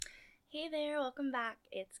Hey there, welcome back.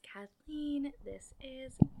 It's Kathleen. This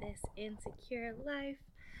is This Insecure Life.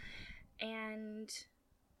 And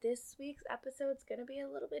this week's episode's going to be a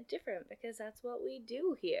little bit different because that's what we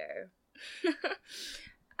do here.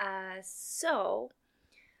 So,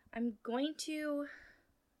 I'm going to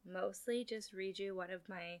mostly just read you one of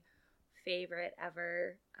my favorite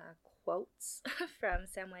ever quotes from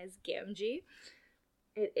Samwise Gamgee.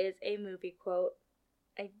 It is a movie quote.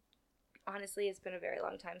 Honestly, it's been a very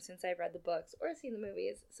long time since I've read the books or seen the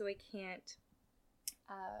movies, so I can't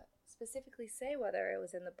specifically say whether it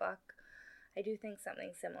was in the book. I do think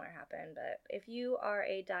something similar happened, but if you are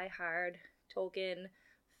a die-hard Tolkien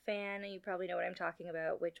fan, you probably know what I'm talking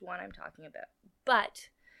about, which one I'm talking about. But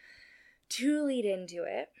to lead into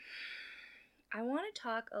it, I want to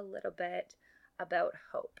talk a little bit about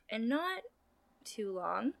hope, and not too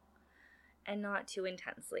long and not too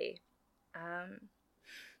intensely.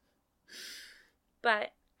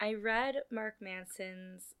 But I read Mark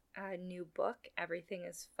Manson's new book, Everything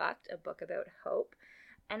is Fucked, a book about hope,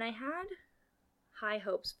 and I had high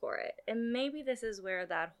hopes for it. And maybe this is where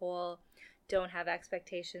that whole don't have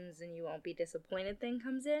expectations and you won't be disappointed thing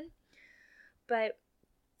comes in. But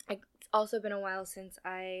it's also been a while since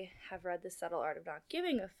I have read The Subtle Art of Not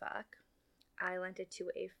Giving a Fuck. I lent it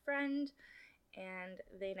to a friend and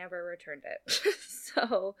they never returned it.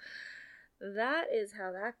 So that is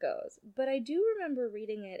how that goes. But I do remember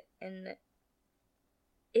reading it and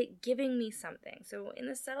it giving me something. So in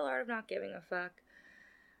The Subtle Art of Not Giving a Fuck,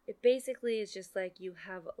 it basically is just like you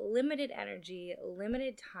have limited energy,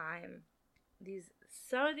 limited time.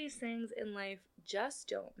 Some of these things in life just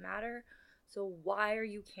don't matter. So why are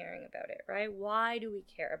you caring about it, right? Why do we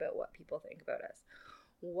care about what people think about us?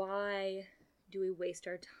 Why do we waste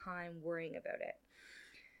our time worrying about it?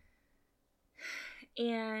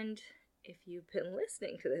 And if you've been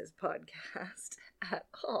listening to this podcast at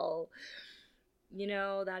all, you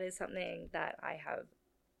know that is something that I have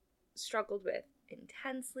struggled with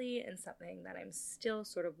intensely and something that I'm still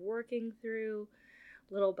sort of working through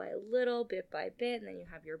little by little, bit by bit, and then you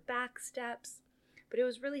have your back steps. But it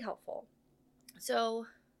was really helpful. So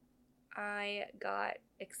I got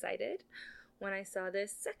excited when I saw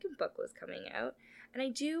this second book was coming out, and I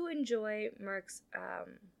do enjoy Mark's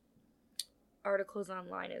articles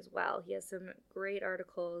online as well. He has some great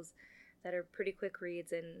articles that are pretty quick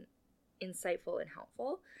reads and insightful and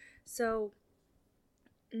helpful. So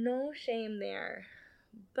no shame there.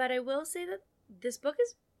 But I will say that this book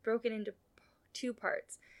is broken into two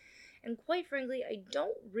parts. And quite frankly, I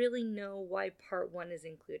don't really know why part one is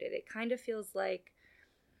included. It kind of feels like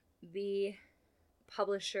the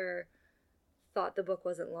publisher thought the book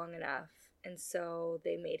wasn't long enough, and so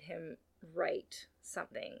they made him write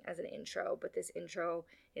something as an intro. But this intro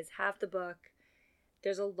is half the book.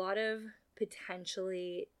 There's a lot of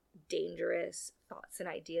potentially dangerous thoughts and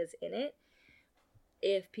ideas in it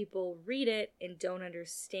if people read it and don't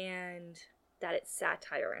understand that it's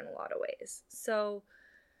satire in a lot of ways. So,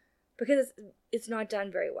 because it's not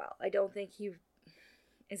done very well. I don't think he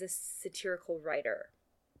is a satirical writer.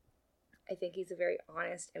 I think he's a very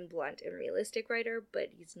honest and blunt and realistic writer, but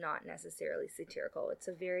he's not necessarily satirical. It's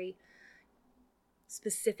a very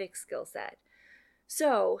specific skill set.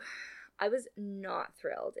 So, I was not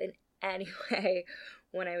thrilled in any way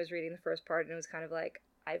when I was reading the first part, and it was kind of like,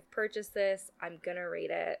 I've purchased this, I'm gonna read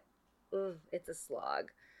it. Ugh, it's a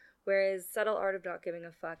slog. Whereas Subtle Art of Not Giving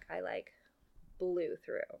a Fuck, I blew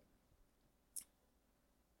through.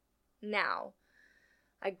 Now,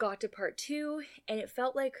 I got to part two, and it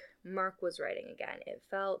felt like Mark was writing again. It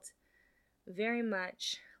felt very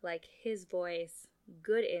much like his voice,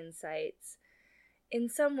 good insights, in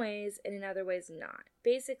some ways, and in other ways not.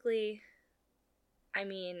 Basically,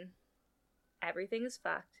 everything is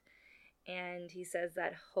fucked, and he says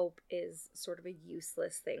that hope is sort of a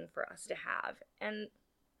useless thing for us to have. And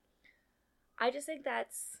I just think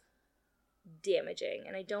that's damaging,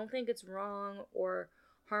 and I don't think it's wrong or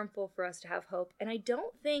harmful for us to have hope. And I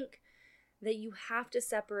don't think that you have to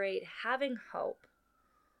separate having hope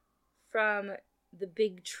from the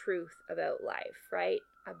big truth about life, right?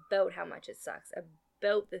 About how much it sucks,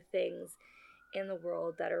 about the things in the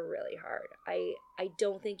world that are really hard. I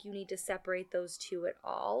don't think you need to separate those two at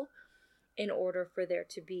all in order for there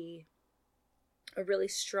to be a really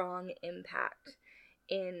strong impact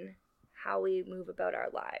in how we move about our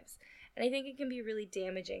lives. And I think it can be really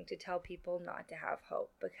damaging to tell people not to have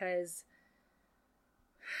hope, because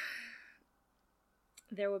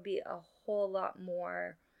there would be a whole lot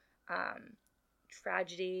more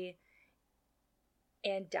tragedy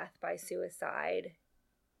and death by suicide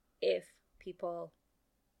if people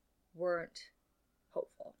weren't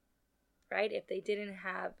hopeful, right? If they didn't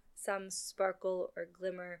have some sparkle or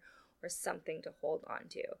glimmer or something to hold on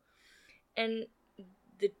to. And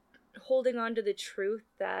the holding on to the truth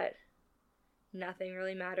that nothing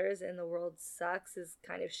really matters and the world sucks is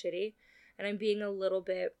kind of shitty. And I'm being a little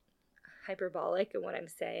bit hyperbolic in what I'm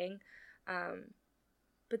saying.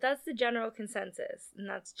 But that's the general consensus, and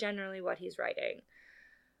that's generally what he's writing.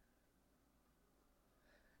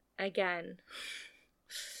 Again,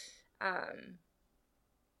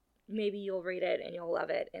 maybe you'll read it and you'll love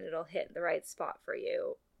it and it'll hit the right spot for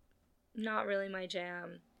you. Not really my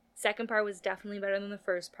jam. Second part was definitely better than the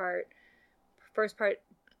first part. First part,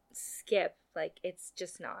 skip. Like, it's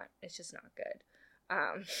just not good.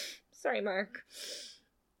 Sorry, Mark.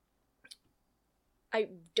 I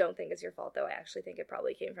don't think it's your fault, though. I actually think it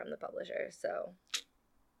probably came from the publisher, so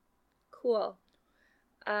cool.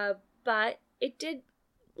 But it did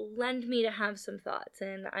lend me to have some thoughts,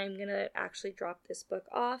 and I'm gonna actually drop this book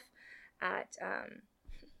off at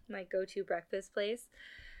my go-to breakfast place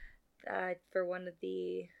for one of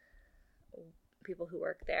the people who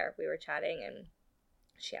work there. We were chatting, and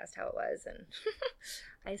she asked how it was, and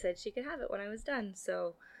I said she could have it when I was done.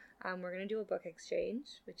 So we're gonna do a book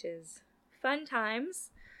exchange, which is fun times.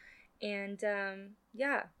 And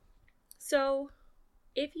yeah, so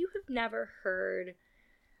if you have never heard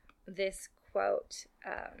this quote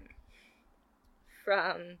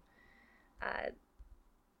from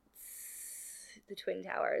the Twin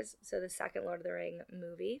Towers, so the second Lord of the Ring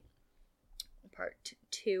movie, part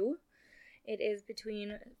 2, it is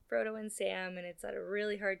between Frodo and Sam, and it's at a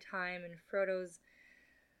really hard time, and Frodo's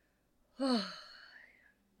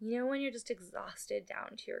you know, when you're just exhausted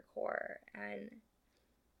down to your core and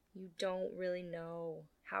you don't really know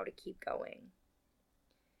how to keep going.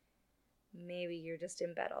 Maybe you're just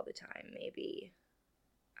in bed all the time. Maybe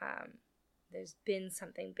there's been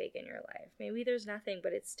something big in your life. Maybe there's nothing,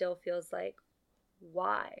 but it still feels like,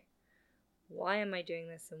 why? Why am I doing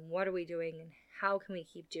this? And what are we doing? And how can we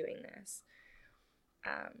keep doing this?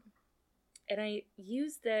 And I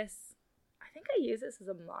use this as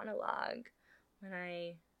a monologue when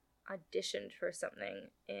I auditioned for something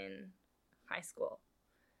in high school.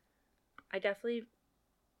 I definitely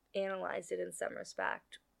analyzed it in some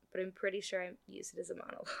respect, but I'm pretty sure I used it as a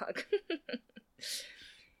monologue.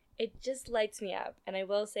 It just lights me up, and I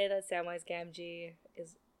will say that Samwise Gamgee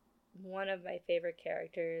is one of my favorite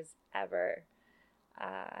characters ever.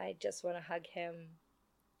 I just want to hug him,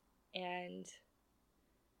 and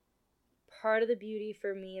part of the beauty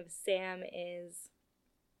for me of Sam is,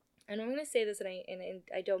 and I'm going to say this, and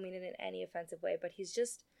I don't mean it in any offensive way, but he's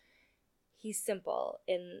simple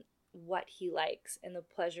in what he likes and the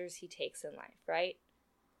pleasures he takes in life, right?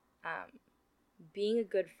 Being a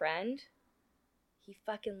good friend, he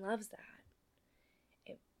fucking loves that.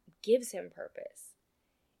 It gives him purpose.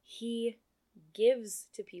 He gives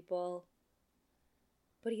to people,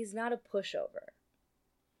 but he's not a pushover.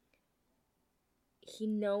 He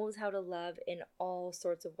knows how to love in all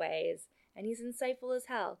sorts of ways, and he's insightful as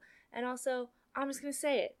hell. And also, I'm just going to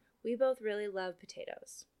say it, we both really love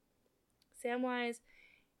potatoes. Samwise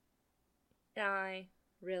and I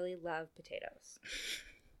really love potatoes.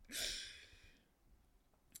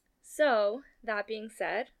 So, that being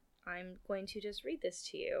said, I'm going to just read this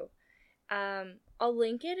to you. I'll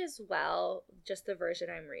link it as well, just the version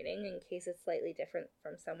I'm reading, in case it's slightly different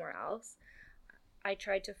from somewhere else. I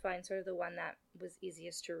tried to find sort of the one that was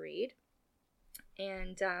easiest to read.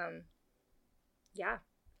 And, yeah.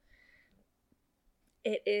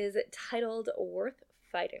 It is titled Worth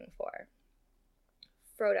Fighting For.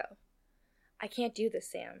 Frodo. I can't do this,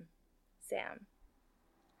 Sam. Sam.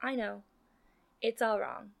 I know. It's all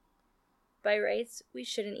wrong. By rights, we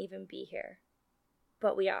shouldn't even be here.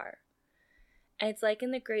 But we are. And it's like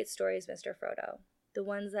in the great stories, Mr. Frodo. The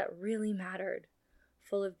ones that really mattered.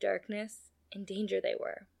 Full of darkness and danger they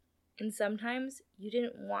were. And sometimes you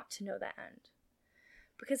didn't want to know the end.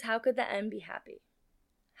 Because how could the end be happy?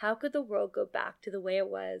 How could the world go back to the way it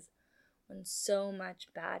was when so much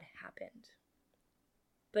bad happened?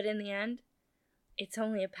 But in the end, it's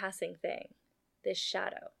only a passing thing, this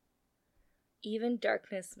shadow. Even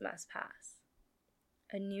darkness must pass.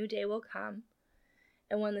 A new day will come,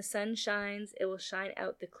 and when the sun shines, it will shine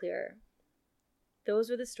out the clearer. Those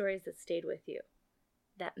were the stories that stayed with you,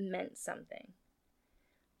 that meant something,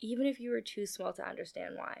 even if you were too small to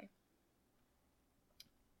understand why.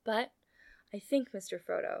 But I think, Mr.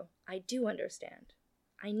 Frodo, I do understand.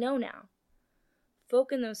 I know now.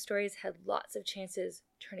 Folk in those stories had lots of chances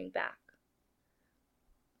turning back.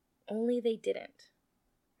 Only they didn't,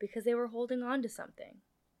 because they were holding on to something.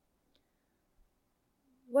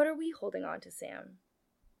 What are we holding on to, Sam?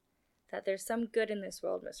 That there's some good in this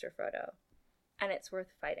world, Mr. Frodo. and it's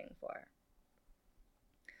worth fighting for.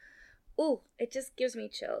 Ooh, it just gives me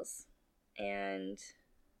chills. And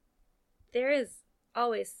there is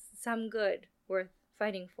always some good worth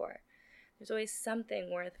fighting for. There's always something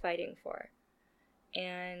worth fighting for.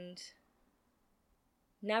 And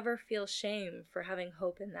never feel shame for having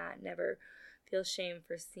hope in that. Never feel shame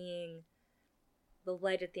for seeing the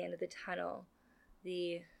light at the end of the tunnel,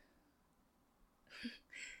 the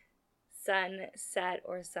sunset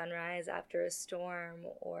or sunrise after a storm,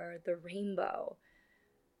 or the rainbow.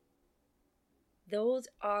 Those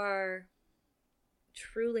are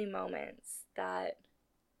truly moments that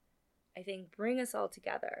I think bring us all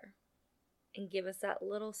together and give us that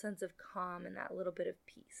little sense of calm and that little bit of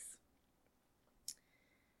peace.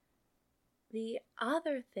 The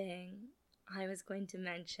other thing I was going to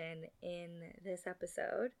mention in this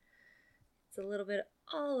episode, it's a little bit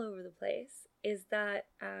all over the place, is that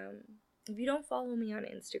if you don't follow me on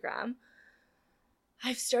Instagram,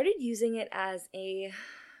 I've started using it as a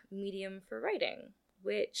medium for writing,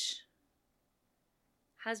 which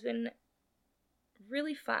has been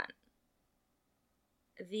really fun.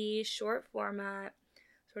 The short format,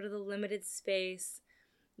 sort of the limited space,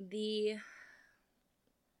 the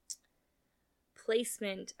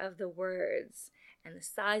placement of the words and the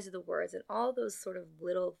size of the words and all those sort of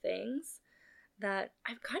little things that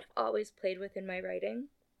I've kind of always played with in my writing,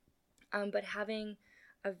 but having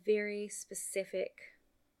a very specific,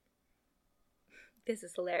 this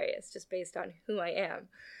is hilarious just based on who I am,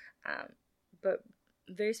 but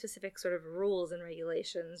very specific sort of rules and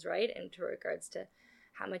regulations, right, into regards to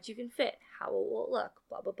how much you can fit, how it will look,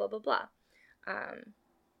 blah, blah, blah, blah, blah.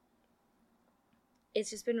 It's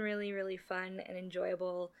just been really, really fun and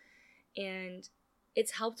enjoyable, and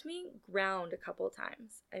it's helped me ground a couple of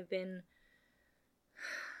times. I've been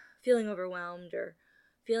feeling overwhelmed or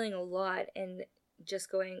feeling a lot and just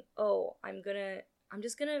going, oh, I'm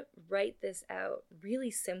just gonna write this out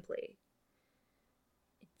really simply.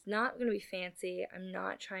 It's not gonna be fancy. I'm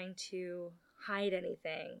not trying to hide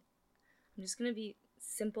anything. I'm just gonna be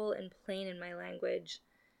simple and plain in my language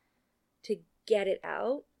to get it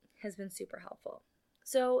out has been super helpful.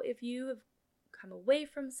 So if you have come away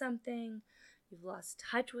from something, you've lost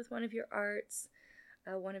touch with one of your arts,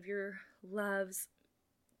 one of your loves,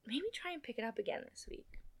 maybe try and pick it up again this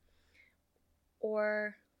week.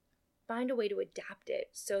 Or find a way to adapt it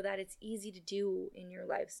so that it's easy to do in your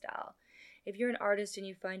lifestyle. If you're an artist and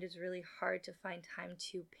you find it's really hard to find time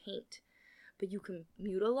to paint, but you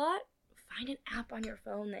commute a lot, find an app on your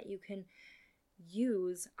phone that you can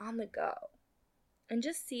use on the go. And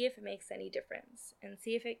just see if it makes any difference, and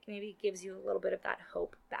see if it maybe gives you a little bit of that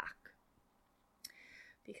hope back.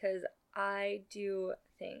 Because I do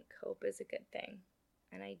think hope is a good thing,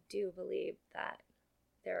 and I do believe that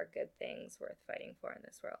there are good things worth fighting for in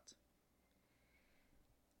this world.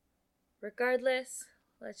 Regardless,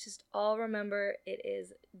 let's just all remember it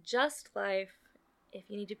is just life. If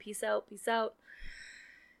you need to peace out, peace out.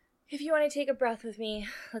 If you want to take a breath with me,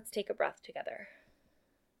 let's take a breath together.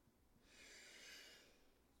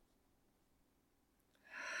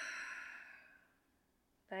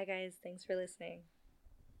 Bye, guys. Thanks for listening.